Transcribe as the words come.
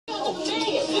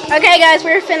Okay, guys,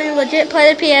 we're finna legit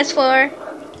play the PS4.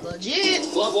 Legit.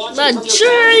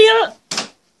 Legit.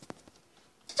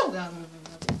 Don't got on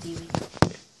the TV.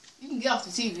 You can get off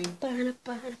the TV.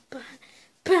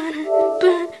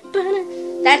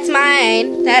 That's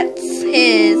mine. That's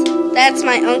his. That's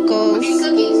my uncle's.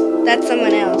 Cookies. That's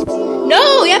someone else.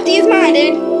 No, you have to use mine,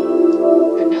 dude. I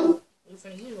know. We're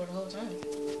finna use it the whole time.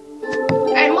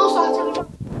 Hey, most of the time.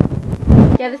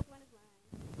 Yeah, this one is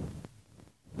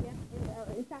mine.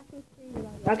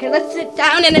 Yeah, okay, let's sit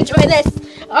down and enjoy this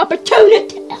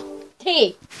opportunity.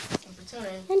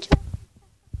 Enjoy.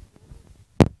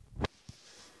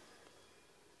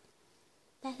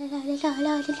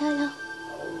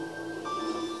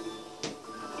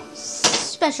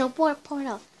 Special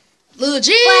portal.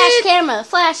 Legit.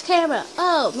 Flash camera.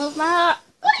 Oh, move my heart.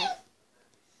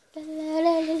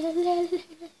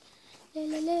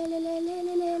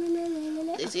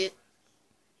 That's it.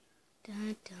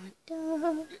 Dun, dun,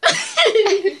 dun.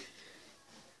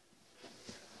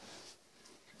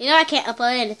 You know I can't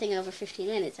upload anything over 15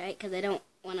 minutes, right? Because I don't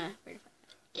want to verify.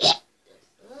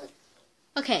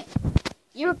 Okay.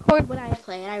 You record when I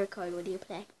play, and I record when you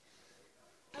play.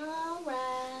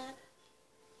 Alright.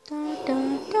 Dun,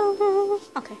 dun, dun.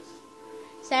 Okay.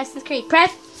 Assassin's Creed.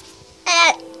 Press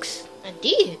X. I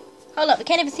did. Hold up. We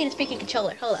can't even see the freaking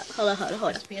controller. Hold up.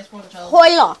 That's ps4 controller.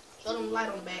 Hold up. Show them the light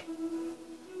on the back.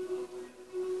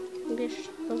 Bitch,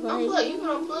 Unplug. You can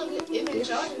unplug it. If it's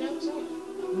charging now.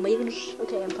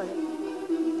 Okay, unplug it.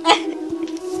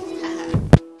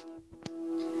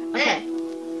 Okay.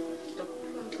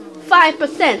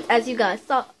 5%, as you guys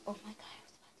saw. Oh my god,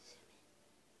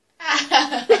 I was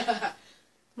about to zoom in.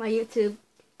 My YouTube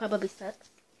probably sucks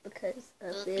because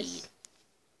of this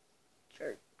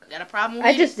jerk. Got a problem with it?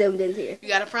 I just zoomed in here. You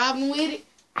got a problem with it?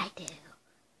 I do.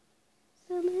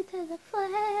 Zoom into the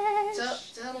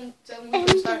flash. Tell them we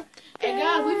finna start. Hey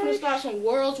guys, we finna start some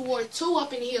World War II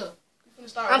up in here. We finna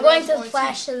start I'm World going to War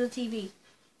flash II. to the TV.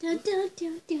 Dun, dun,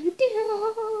 dun, dun,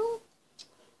 dun.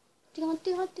 Dun,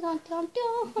 dun, dun, dun,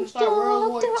 We finna start World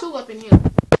War II up in here.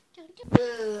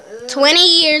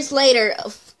 20 years later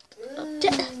of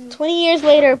 20 years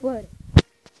later of what?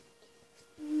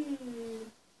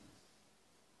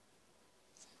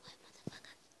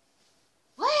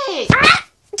 Wait! Ah!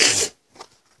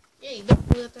 Yeah, you better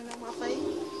put that thing on my face.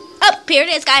 Oh, here it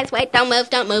is, guys. Wait, don't move,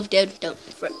 dude. Don't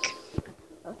frick.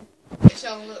 Hey,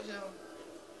 show them, look, show them.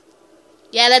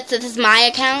 Yeah, this is my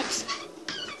account.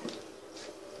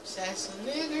 Assassin's.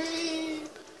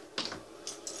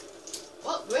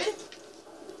 Oh, ready?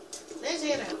 Let's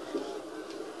head out.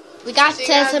 We got See,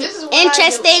 to guys, some this is what I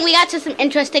interesting. We got to some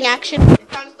interesting action.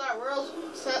 It's time to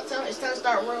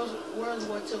start World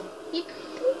War II.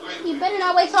 You better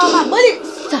not waste all my money.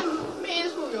 Man,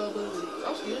 it's for your booty.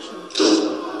 I'm scared.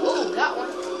 Oh, got one.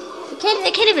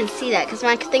 They can't even see that because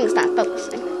my thing's not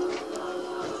focusing.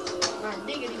 My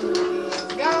diggity is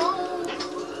gone.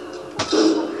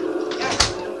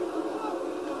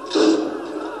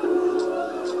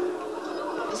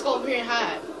 Let's go over here and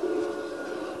hide.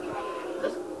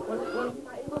 What is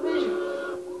my evil vision?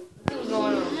 What's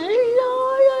going on?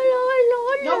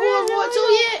 No World War II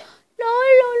yet?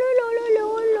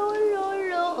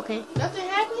 Okay. Nothing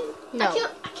happening? No.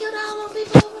 I killed all those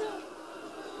people over there.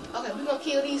 Okay, we're gonna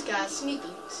kill these guys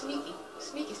sneaky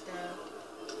style.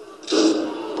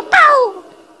 Pow!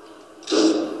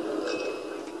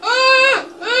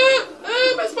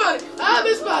 I've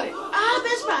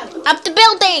been spotted. Up the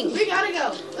building. We gotta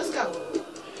go. Let's go.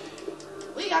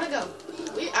 We gotta go.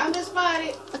 I've been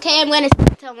spotted. Okay, I'm going to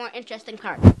tell a more interesting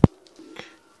part.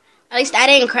 At least I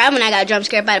didn't cry when I got jump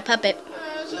scared by the puppet.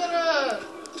 Shut up.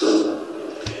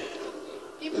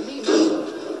 People need me.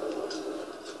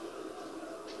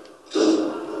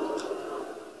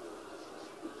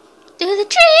 Through the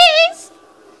trees.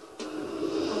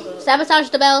 Sabotage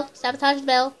the bell. Sabotage the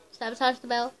bell. Sabotage the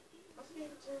bell.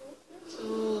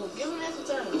 Ooh, give them extra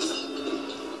time.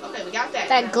 Okay, we got that.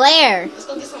 That glare. Let's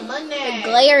go get some money. The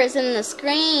glare is in the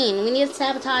screen. We need to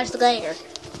sabotage the glare.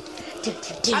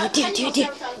 Seriously,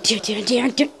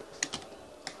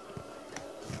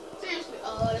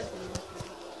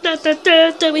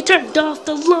 that's good. We turned off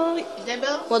the light. Is that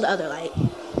better? Well, the other light. Is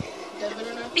that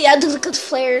better now? Yeah, there's a good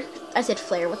flare. I said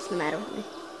flare. What's the matter with me?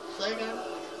 Flare gun?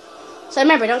 So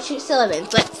remember, don't shoot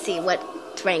cylinders. Let's see what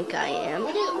rank I am.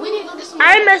 We need to go get some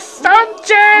I'm a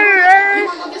soldier. You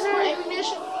wanna go get some more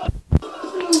ammunition?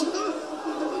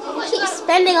 Keep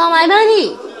spending all my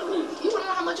money. You wanna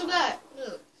know how much you got?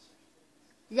 Look.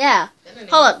 Yeah.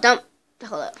 Hold up. Don't.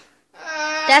 Hold up.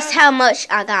 That's how much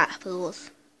I got, fools.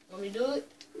 Want me to do it?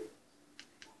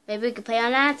 Maybe we could play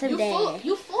online someday.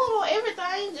 You full on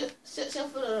everything, just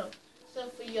except for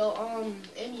Except for your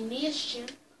ammunition.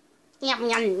 Yum,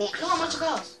 yum, Look how much it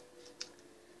costs.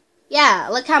 Yeah,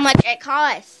 look how much it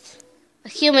costs. A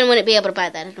human wouldn't be able to buy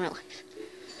that in real life.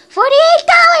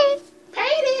 $48! Paid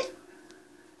it.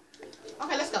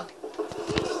 Okay, let's go. Screw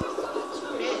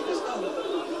that. Let's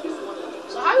go.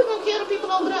 So how we gonna kill the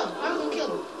people over there? How we gonna kill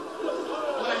them?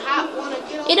 Wanna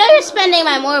get over You know you're spending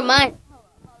my more money.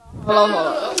 Hold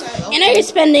on. Okay. You know you're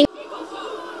spending.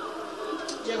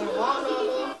 You're gonna walk on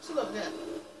them. See what that.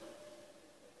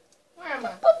 Where am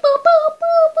I?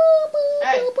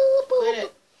 Hey, quit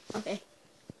it. Okay.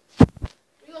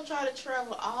 We're gonna try to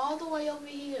travel all the way over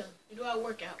here to do our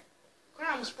workout.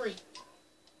 Crime spree.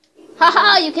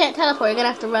 Haha, you can't teleport. You're gonna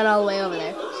have to run all the way over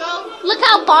there. So, Look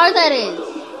how far that is.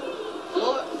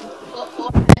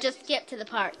 four. Just skip to the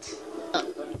part.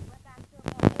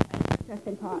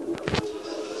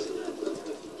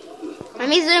 Let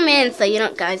me zoom in so you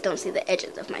guys don't see the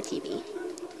edges of my TV.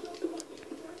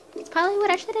 It's probably what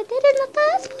I should have did in the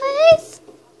first place.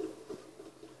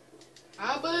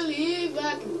 I believe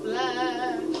I can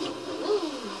fly. Woo.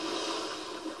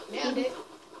 Nailed it.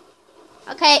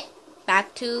 Okay,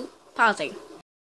 back to pausing.